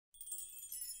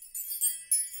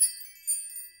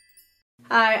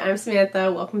Hi, I'm Samantha.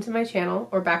 Welcome to my channel,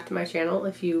 or back to my channel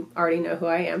if you already know who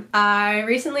I am. I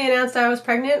recently announced I was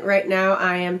pregnant. Right now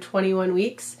I am 21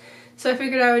 weeks. So I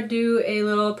figured I would do a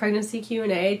little pregnancy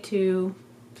Q&A to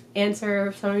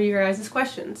answer some of you guys'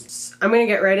 questions. I'm gonna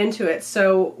get right into it.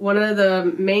 So one of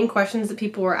the main questions that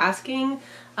people were asking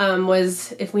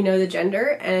was if we know the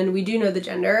gender, and we do know the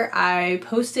gender. I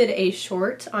posted a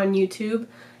short on YouTube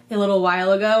a little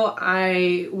while ago.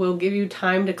 I will give you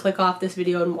time to click off this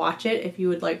video and watch it if you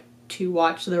would like to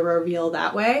watch the reveal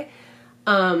that way.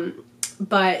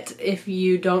 But if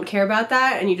you don't care about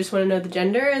that and you just want to know the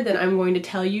gender, then I'm going to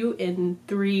tell you in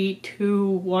 3, 2,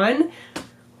 1,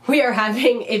 we are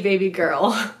having a baby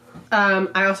girl.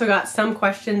 I also got some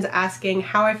questions asking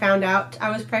how I found out I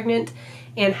was pregnant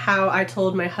and how I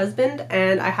told my husband,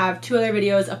 and I have 2 other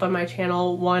videos up on my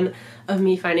channel, one of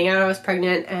me finding out I was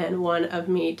pregnant and one of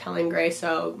me telling Gray,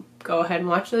 so go ahead and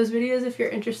watch those videos if you're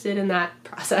interested in that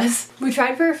process. We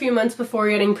tried for a few months before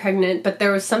getting pregnant, but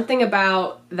there was something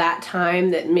about that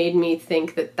time that made me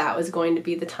think that that was going to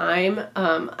be the time.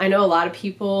 I know a lot of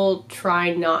people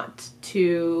try not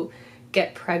to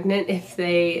get pregnant if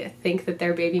they think that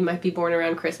their baby might be born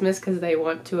around Christmas because they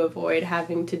want to avoid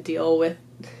having to deal with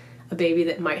a baby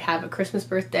that might have a Christmas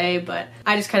birthday, but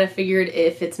I just kind of figured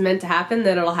if it's meant to happen,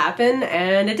 then it'll happen,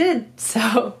 and it did.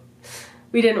 So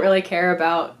we didn't really care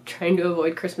about trying to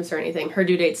avoid Christmas or anything. Her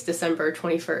due date's December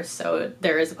 21st, so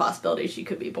there is a possibility she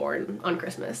could be born on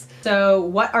Christmas. So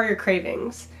what are your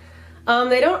cravings?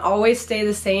 They don't always stay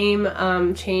the same,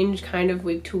 change kind of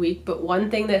week to week, but one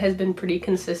thing that has been pretty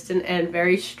consistent and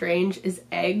very strange is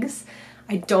eggs.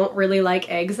 I don't really like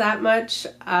eggs that much.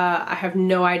 I have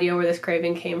no idea where this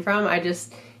craving came from.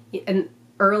 In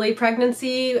early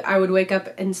pregnancy, I would wake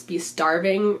up and be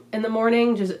starving in the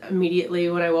morning, just immediately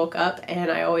when I woke up,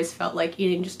 and I always felt like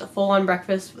eating just a full-on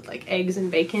breakfast with like eggs and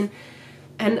bacon.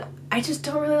 And I just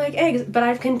don't really like eggs, but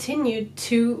I've continued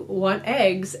to want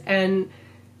eggs, and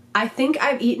I think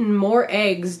I've eaten more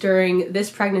eggs during this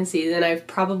pregnancy than I've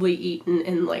probably eaten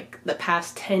in like the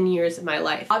past 10 years of my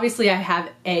life. Obviously I have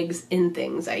eggs in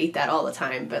things, I eat that all the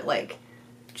time, but like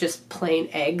just plain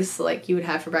eggs like you would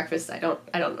have for breakfast, I don't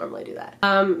normally do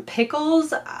that.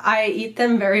 Pickles, I eat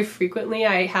them very frequently.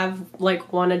 I have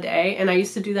like 1 a day, and I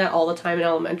used to do that all the time in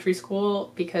elementary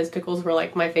school because pickles were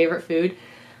like my favorite food.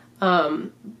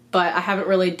 But I haven't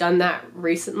really done that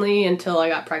recently until I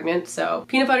got pregnant. So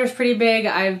peanut butter is pretty big.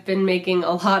 I've been making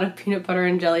a lot of peanut butter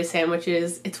and jelly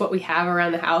sandwiches. It's what we have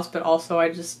around the house, but also I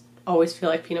just always feel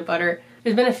like peanut butter.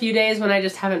 There's been a few days when I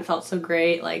just haven't felt so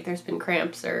great, like there's been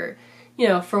cramps or, you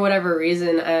know, for whatever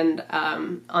reason, and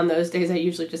on those days I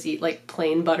usually just eat like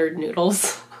plain buttered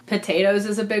noodles. Potatoes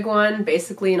is a big one,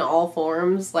 basically in all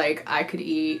forms. Like I could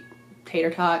eat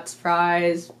tater tots,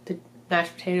 fries,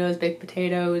 mashed potatoes, baked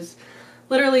potatoes,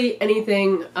 literally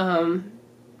anything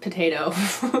potato.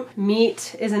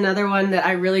 Meat is another one that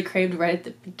I really craved right at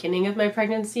the beginning of my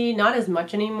pregnancy. Not as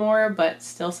much anymore, but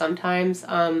still sometimes.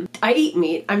 I eat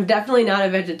meat. I'm definitely not a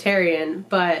vegetarian,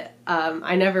 but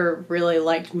I never really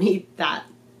liked meat that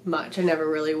much. I never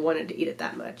really wanted to eat it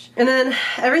that much. And then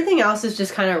everything else is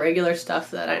just kind of regular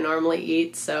stuff that I normally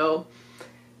eat, so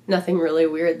nothing really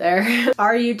weird there.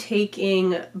 Are you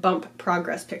taking bump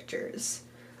progress pictures?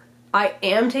 I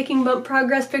am taking bump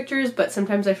progress pictures, but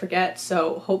sometimes I forget,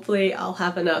 so hopefully I'll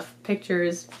have enough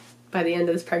pictures by the end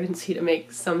of this pregnancy to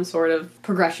make some sort of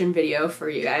progression video for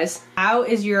you guys. How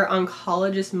is your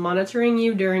oncologist monitoring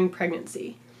you during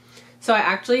pregnancy? So I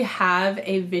actually have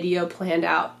a video planned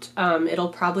out. It'll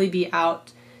probably be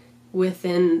out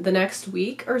within the next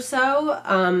week or so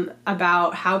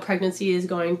about how pregnancy is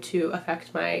going to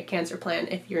affect my cancer plan.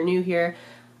 If you're new here,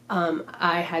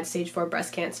 I had stage 4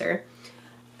 breast cancer.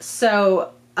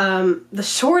 So the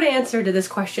short answer to this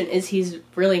question is he's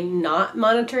really not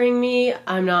monitoring me.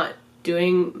 I'm not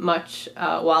doing much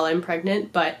while I'm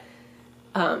pregnant, but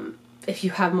if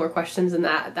you have more questions than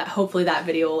that hopefully that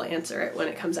video will answer it when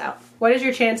it comes out. What is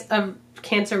your chance of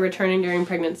cancer returning during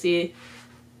pregnancy?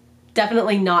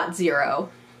 Definitely not 0.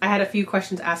 I had a few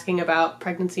questions asking about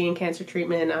pregnancy and cancer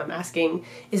treatment, asking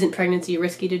isn't pregnancy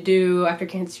risky to do after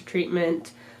cancer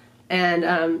treatment?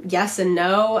 And yes and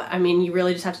no. I mean, you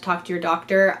really just have to talk to your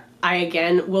doctor. I,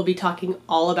 again, will be talking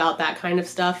all about that kind of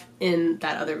stuff in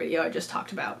that other video I just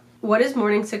talked about. What is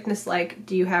morning sickness like?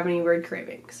 Do you have any weird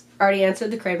cravings? I already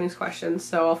answered the cravings question,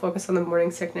 so I'll focus on the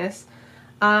morning sickness.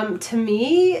 To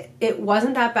me, it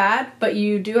wasn't that bad, but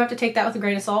you do have to take that with a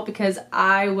grain of salt because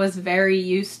I was very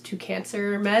used to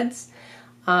cancer meds.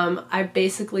 I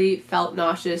basically felt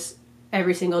nauseous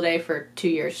every single day for 2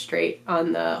 years straight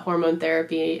on the hormone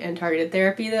therapy and targeted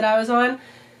therapy that I was on.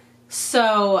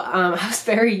 So I was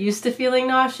very used to feeling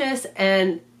nauseous,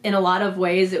 and in a lot of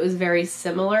ways it was very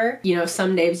similar. You know,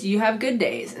 some days you have good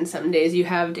days and some days you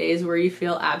have days where you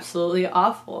feel absolutely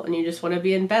awful and you just want to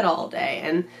be in bed all day.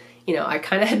 And, you know, I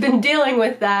kind of had been dealing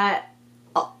with that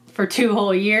for 2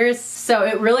 whole years. So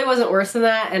it really wasn't worse than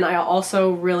that. And I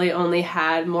also really only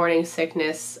had morning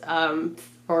sickness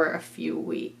for a few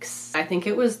weeks. I think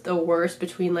it was the worst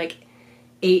between like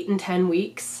 8 and 10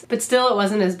 weeks, but still it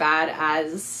wasn't as bad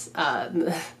as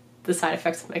the side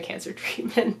effects of my cancer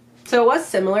treatment. So it was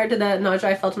similar to the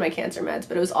nausea I felt in my cancer meds,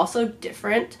 but it was also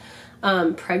different.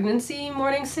 Pregnancy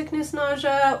morning sickness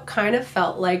nausea kind of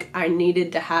felt like I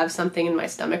needed to have something in my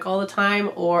stomach all the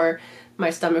time, or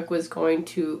my stomach was going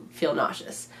to feel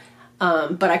nauseous.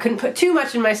 But I couldn't put too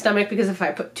much in my stomach, because if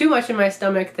I put too much in my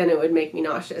stomach, then it would make me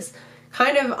nauseous.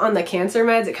 Kind of on the cancer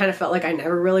meds, it kind of felt like I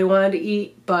never really wanted to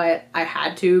eat, but I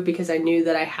had to, because I knew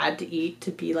that I had to eat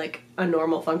to be like a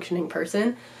normal functioning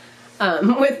person.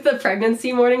 With the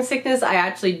pregnancy morning sickness, I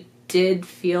actually did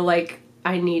feel like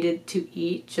I needed to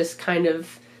eat just kind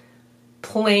of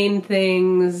plain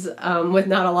things with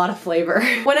not a lot of flavor.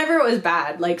 Whenever it was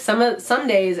bad, like some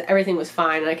days everything was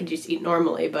fine and I could just eat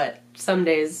normally, but some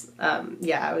days,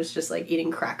 yeah, I was just like eating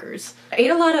crackers. I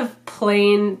ate a lot of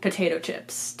plain potato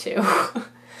chips too.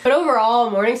 But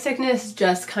overall, morning sickness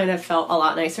just kind of felt a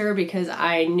lot nicer, because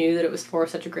I knew that it was for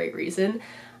such a great reason.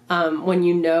 When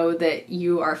you know that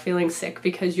you are feeling sick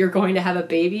because you're going to have a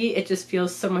baby, it just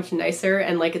feels so much nicer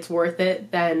and like it's worth it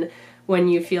than when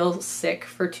you feel sick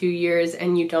for 2 years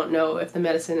and you don't know if the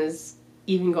medicine is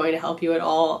even going to help you at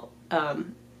all,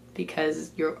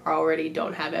 because you already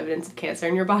don't have evidence of cancer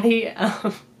in your body.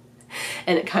 And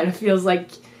it kind of feels like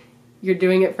you're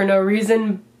doing it for no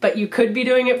reason, but you could be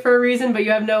doing it for a reason, but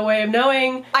you have no way of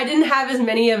knowing. I didn't have as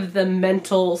many of the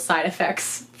mental side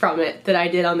effects from it that I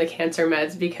did on the cancer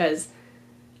meds, because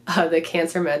the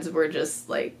cancer meds were just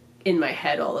like in my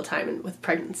head all the time. And with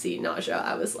pregnancy nausea,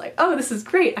 I was like, oh, this is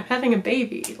great, I'm having a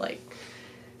baby. Like,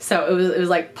 so it was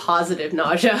like positive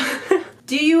nausea.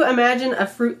 Do you imagine a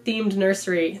fruit-themed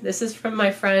nursery? This is from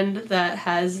my friend that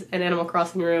has an Animal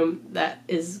Crossing room that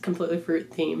is completely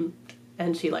fruit-themed,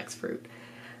 and she likes fruit.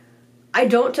 I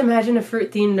don't imagine a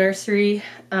fruit-themed nursery,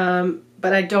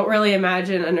 but I don't really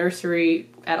imagine a nursery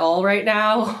at all right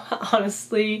now,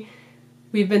 honestly.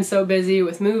 We've been so busy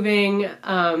with moving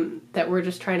that we're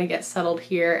just trying to get settled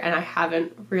here, and I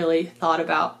haven't really thought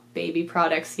about baby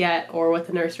products yet or what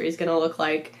the nursery is going to look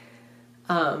like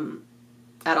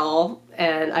at all.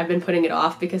 And I've been putting it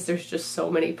off because there's just so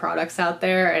many products out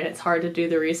there and it's hard to do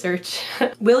the research.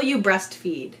 Will you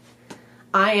breastfeed?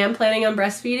 I am planning on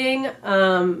breastfeeding,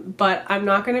 but I'm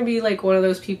not going to be like one of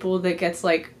those people that gets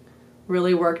like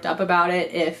really worked up about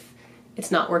it if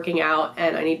it's not working out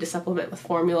and I need to supplement with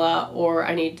formula or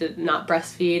I need to not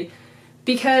breastfeed,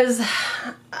 because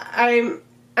I'm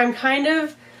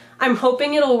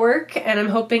hoping it'll work and I'm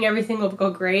hoping everything will go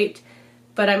great,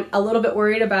 but I'm a little bit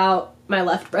worried about my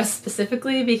left breast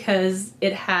specifically because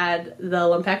it had the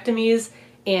lumpectomies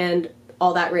and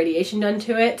all that radiation done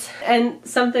to it. And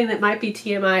something that might be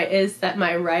TMI is that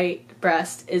my right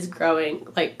breast is growing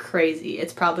like crazy.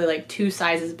 It's probably like 2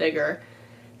 sizes bigger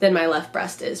than my left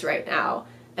breast is right now.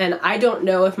 And I don't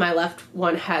know if my left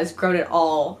one has grown at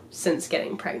all since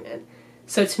getting pregnant.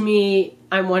 So to me,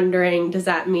 I'm wondering, does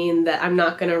that mean that I'm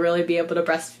not going to really be able to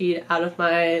breastfeed out of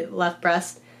my left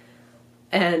breast?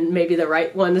 And maybe the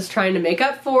right one is trying to make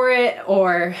up for it,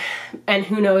 and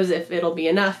who knows if it'll be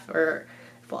enough or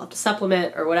if we'll have to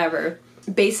supplement or whatever.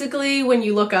 Basically, when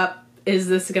you look up, is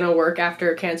this going to work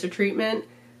after cancer treatment?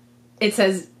 It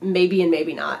says maybe and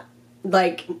maybe not.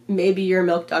 Like, maybe your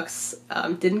milk ducts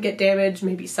didn't get damaged,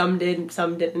 maybe some did and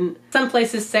some didn't. Some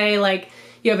places say, like,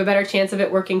 you have a better chance of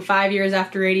it working 5 years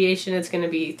after radiation. It's going to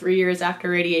be 3 years after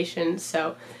radiation.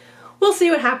 So we'll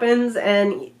see what happens,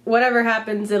 and whatever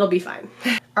happens, it'll be fine.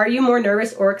 Are you more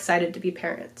nervous or excited to be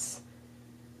parents?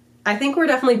 I think we're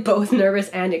definitely both nervous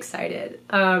and excited.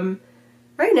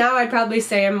 Right now, I'd probably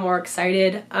say I'm more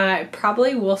excited. I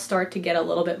probably will start to get a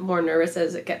little bit more nervous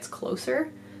as it gets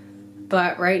closer.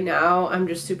 But right now, I'm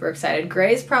just super excited.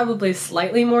 Gray's probably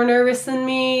slightly more nervous than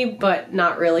me, but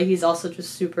not really. He's also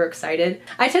just super excited.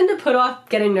 I tend to put off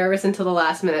getting nervous until the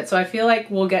last minute, so I feel like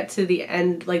we'll get to the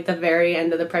end, like the very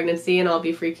end of the pregnancy, and I'll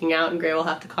be freaking out, and Gray will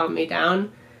have to calm me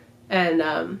down,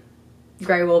 and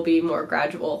Gray will be more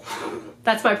gradual.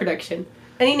 That's my prediction.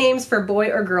 Any names for boy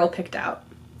or girl picked out?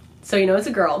 So you know it's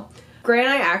a girl. Gray and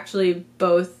I actually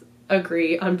both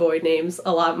agree on boy names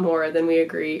a lot more than we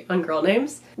agree on girl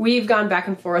names. We've gone back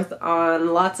and forth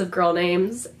on lots of girl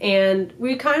names, and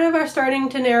we kind of are starting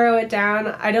to narrow it down.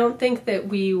 I don't think that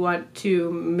we want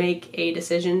to make a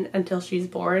decision until she's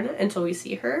born, until we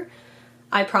see her.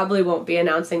 I probably won't be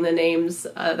announcing the names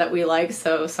that we like,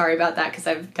 so sorry about that, because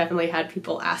I've definitely had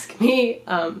people ask me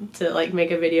to like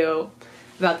make a video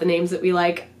about the names that we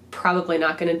like. Probably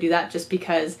not going to do that just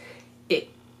because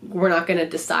we're not going to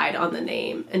decide on the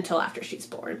name until after she's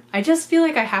born. I just feel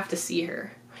like I have to see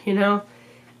her, you know,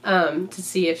 to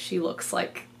see if she looks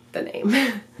like the name.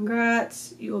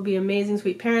 Congrats, you will be amazing,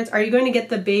 sweet parents. Are you going to get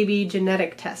the baby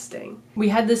genetic testing? We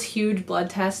had this huge blood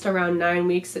test around 9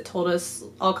 weeks that told us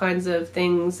all kinds of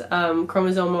things,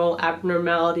 chromosomal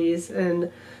abnormalities,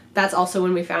 and that's also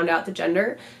when we found out the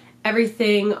gender.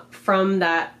 Everything from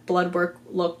that blood work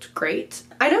looked great.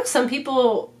 I know some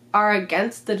people are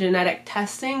against the genetic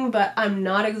testing, but I'm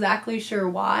not exactly sure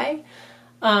why.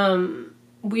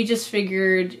 We just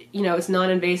figured, you know, it's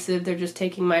non-invasive, they're just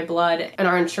taking my blood, and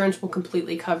our insurance will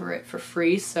completely cover it for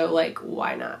free, so like,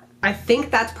 why not? I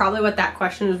think that's probably what that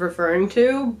question is referring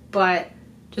to, but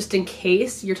just in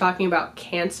case you're talking about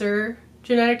cancer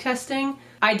genetic testing,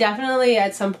 I definitely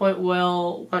at some point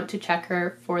will want to check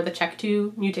her for the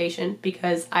CHEK2 mutation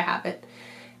because I have it.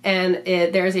 And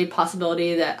there's a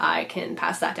possibility that I can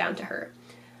pass that down to her.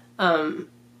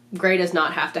 Gray does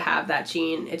not have to have that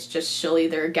gene. It's just she'll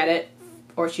either get it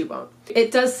or she won't.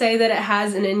 It does say that it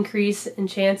has an increase in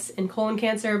chance in colon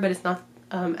cancer, but it's not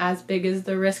as big as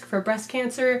the risk for breast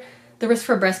cancer. The risk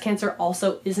for breast cancer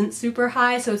also isn't super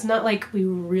high, so it's not like we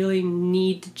really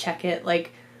need to check it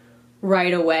like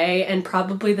right away. And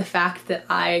probably the fact that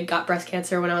I got breast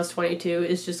cancer when I was 22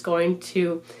 is just going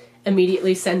to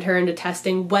immediately send her into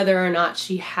testing whether or not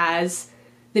she has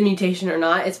the mutation or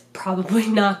not. It's probably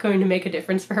not going to make a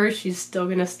difference for her. She's still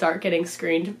going to start getting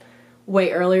screened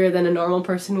way earlier than a normal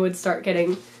person would start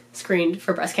getting screened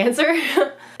for breast cancer.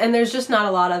 And there's just not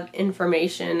a lot of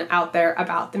information out there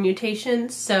about the mutation,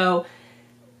 so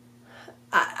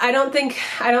I don't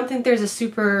think there's a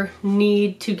super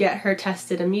need to get her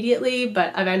tested immediately,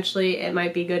 but eventually it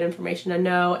might be good information to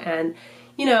know. And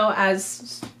you know,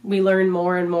 as we learn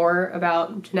more and more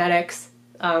about genetics,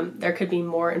 there could be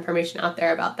more information out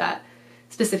there about that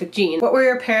specific gene. What were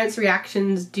your parents'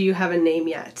 reactions? Do you have a name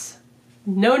yet?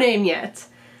 No name yet.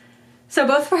 So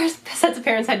both of our sets of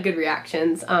parents had good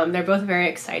reactions. They're both very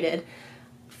excited.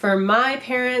 For my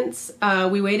parents,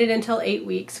 we waited until 8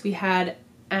 weeks. We had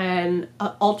an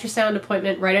ultrasound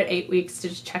appointment right at 8 weeks to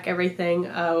just check everything.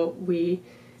 We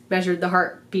measured the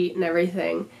heartbeat and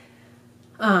everything.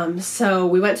 So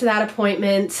we went to that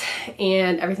appointment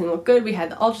and everything looked good. We had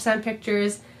the ultrasound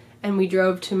pictures and we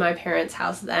drove to my parents'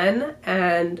 house then,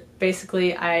 and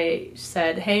basically I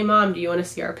said, hey mom, do you want to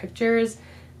see our pictures?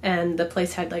 And the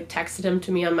place had like texted them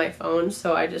to me on my phone,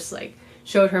 so I just like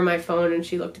showed her my phone and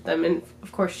she looked at them, and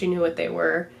of course she knew what they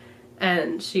were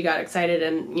and she got excited,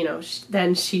 and you know,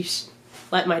 then she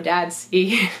let my dad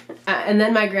see. And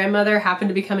then my grandmother happened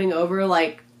to be coming over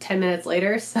like 10 minutes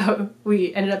later, so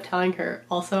we ended up telling her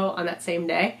also on that same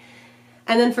day.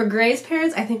 And then for Gray's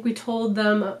parents, I think we told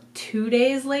them 2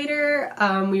 days later.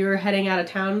 We were heading out of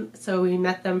town, so we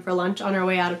met them for lunch on our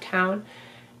way out of town.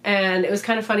 And it was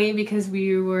kind of funny because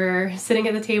we were sitting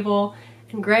at the table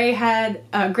and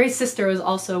Gray's sister was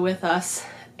also with us,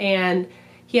 and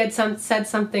he had said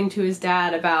something to his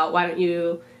dad about, why don't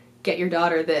you get your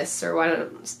daughter this, or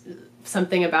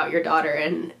something about your daughter,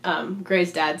 and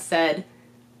Gray's dad said,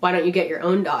 why don't you get your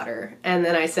own daughter? And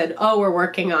then I said, oh, we're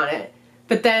working on it.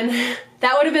 But then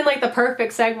that would have been like the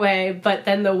perfect segue, but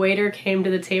then the waiter came to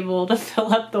the table to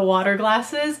fill up the water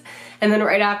glasses, and then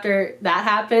right after that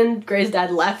happened, Gray's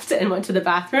dad left and went to the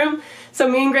bathroom. So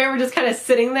me and Gray were just kind of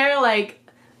sitting there, like,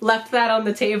 left that on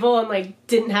the table and like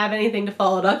didn't have anything to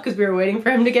follow it up because we were waiting for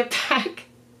him to get back.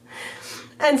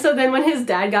 And so then when his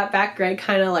dad got back, Greg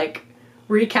kind of like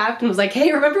recapped and was like,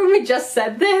 hey, remember when we just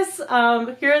said this? Here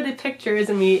are the pictures,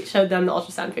 and we showed them the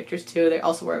ultrasound pictures too. They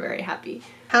also were very happy.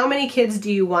 How many kids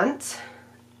do you want?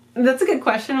 That's a good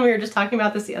question. We were just talking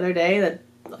about this the other day, that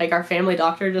like our family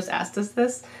doctor just asked us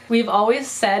this. We've always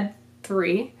said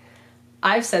 3.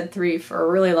 I've said 3 for a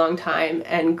really long time,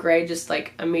 and Gray just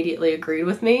like immediately agreed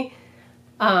with me.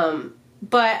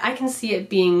 But I can see it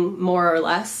being more or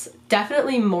less.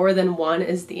 Definitely more than 1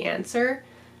 is the answer,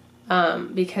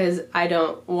 because I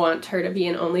don't want her to be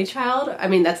an only child. I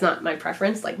mean, that's not my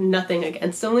preference, like nothing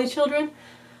against only children.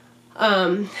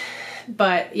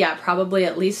 But yeah, probably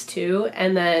at least 2,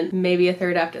 and then maybe a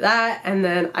 3rd after that, and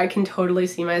then I can totally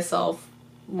see myself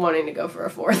wanting to go for a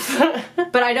 4th.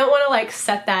 But I don't want to like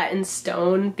set that in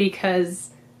stone, because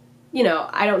you know,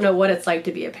 I don't know what it's like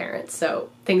to be a parent, so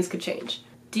things could change.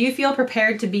 Do you feel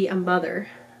prepared to be a mother?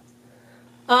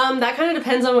 That kind of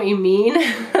depends on what you mean.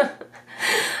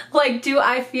 Like, do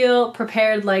I feel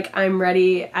prepared, like I'm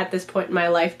ready at this point in my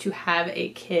life to have a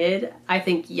kid? I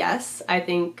think yes. I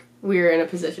think we're in a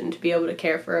position to be able to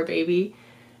care for a baby,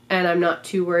 and I'm not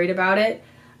too worried about it.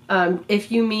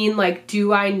 If you mean, like,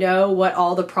 do I know what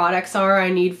all the products are I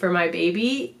need for my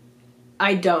baby?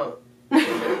 I don't.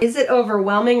 Is it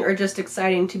overwhelming or just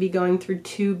exciting to be going through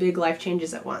 2 big life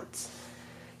changes at once?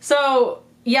 So,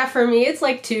 yeah, for me it's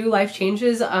like 2 life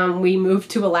changes. We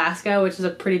moved to Alaska, which is a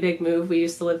pretty big move. We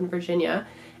used to live in Virginia,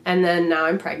 and then now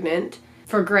I'm pregnant.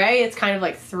 For Gray, it's kind of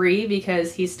like 3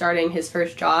 because he's starting his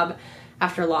first job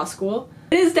after law school.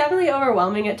 It is definitely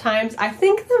overwhelming at times. I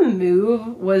think the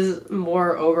move was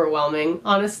more overwhelming,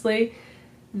 honestly.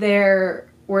 There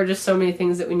were just so many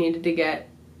things that we needed to get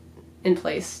in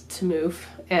place to move,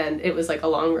 and it was like a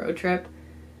long road trip.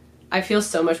 I feel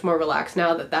so much more relaxed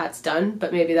now that that's done,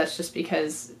 but maybe that's just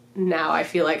because now I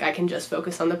feel like I can just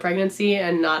focus on the pregnancy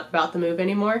and not about the move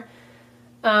anymore.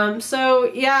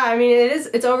 So yeah, I mean,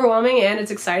 it's overwhelming and it's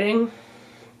exciting.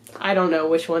 I don't know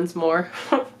which one's more.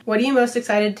 What are you most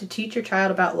excited to teach your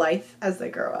child about life as they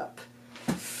grow up?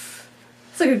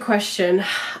 That's a good question.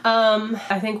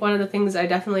 I think one of the things I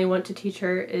definitely want to teach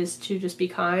her is to just be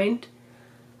kind.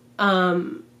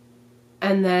 And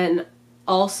then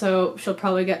also, she'll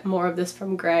probably get more of this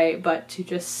from Gray, but to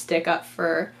just stick up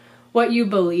for what you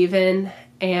believe in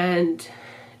and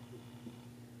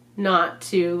not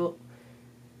to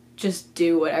just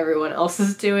do what everyone else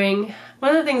is doing.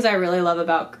 One of the things I really love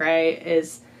about Gray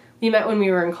is we met when we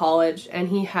were in college, and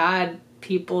he had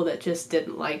people that just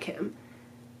didn't like him.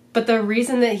 But the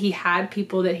reason that he had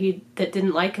people that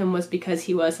didn't like him was because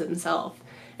he was himself,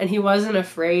 and he wasn't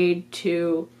afraid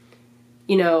to,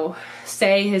 you know,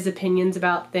 say his opinions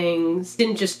about things.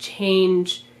 Didn't just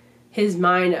change his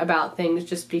mind about things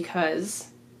just because,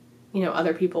 you know,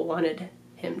 other people wanted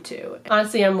him to.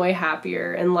 Honestly, I'm way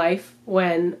happier in life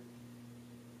when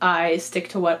I stick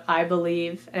to what I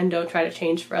believe and don't try to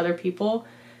change for other people.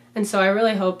 And so I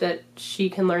really hope that she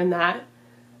can learn that.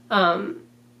 And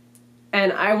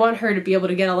I want her to be able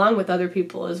to get along with other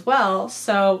people as well.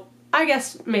 So I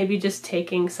guess maybe just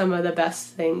taking some of the best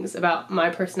things about my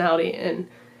personality and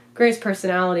Gray's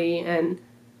personality and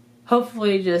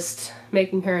hopefully just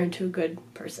making her into a good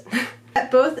person.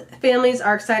 Both families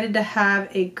are excited to have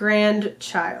a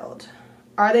grandchild.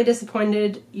 Are they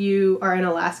disappointed you are in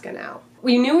Alaska now?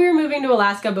 We knew we were moving to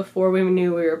Alaska before we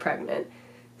knew we were pregnant.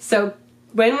 So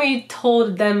when we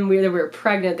told them we were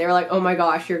pregnant, they were like, oh my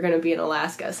gosh, you're going to be in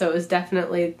Alaska. So it was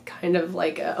definitely kind of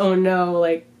like, oh no,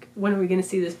 like, when are we going to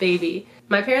see this baby?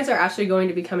 My parents are actually going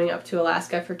to be coming up to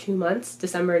Alaska for 2 months,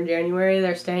 December and January.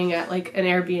 They're staying at like an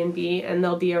Airbnb, and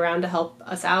they'll be around to help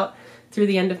us out through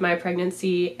the end of my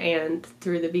pregnancy and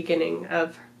through the beginning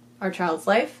of our child's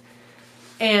life.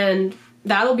 And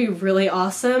that'll be really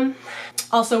awesome.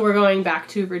 Also, we're going back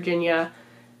to Virginia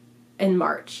in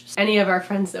March. Any of our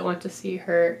friends that want to see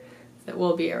her that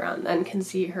will be around then can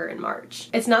see her in March.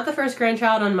 It's not the first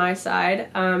grandchild on my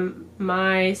side.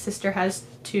 My sister has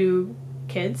 2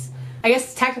 kids. I guess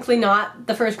it's technically not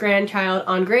the first grandchild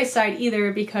on Gray's side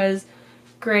either, because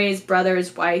Gray's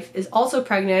brother's wife is also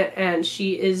pregnant, and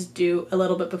she is due a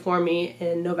little bit before me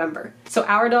in November. So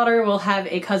our daughter will have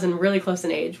a cousin really close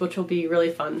in age, which will be really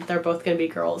fun. They're both going to be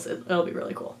girls. It'll be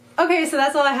really cool. Okay, so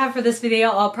that's all I have for this video.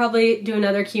 I'll probably do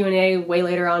another Q&A way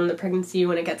later on in the pregnancy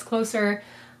when it gets closer.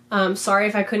 Sorry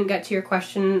if I couldn't get to your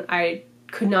question. I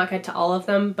could not get to all of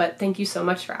them, but thank you so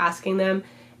much for asking them,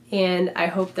 and I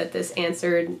hope that this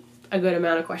answered a good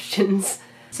amount of questions.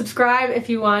 Subscribe if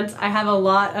you want. I have a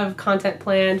lot of content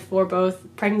planned for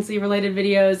both pregnancy-related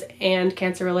videos and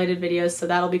cancer-related videos, so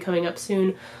that'll be coming up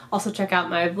soon. Also check out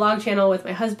my vlog channel with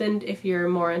my husband if you're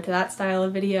more into that style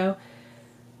of video.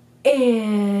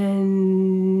 And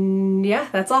yeah,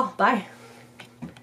 that's all. Bye.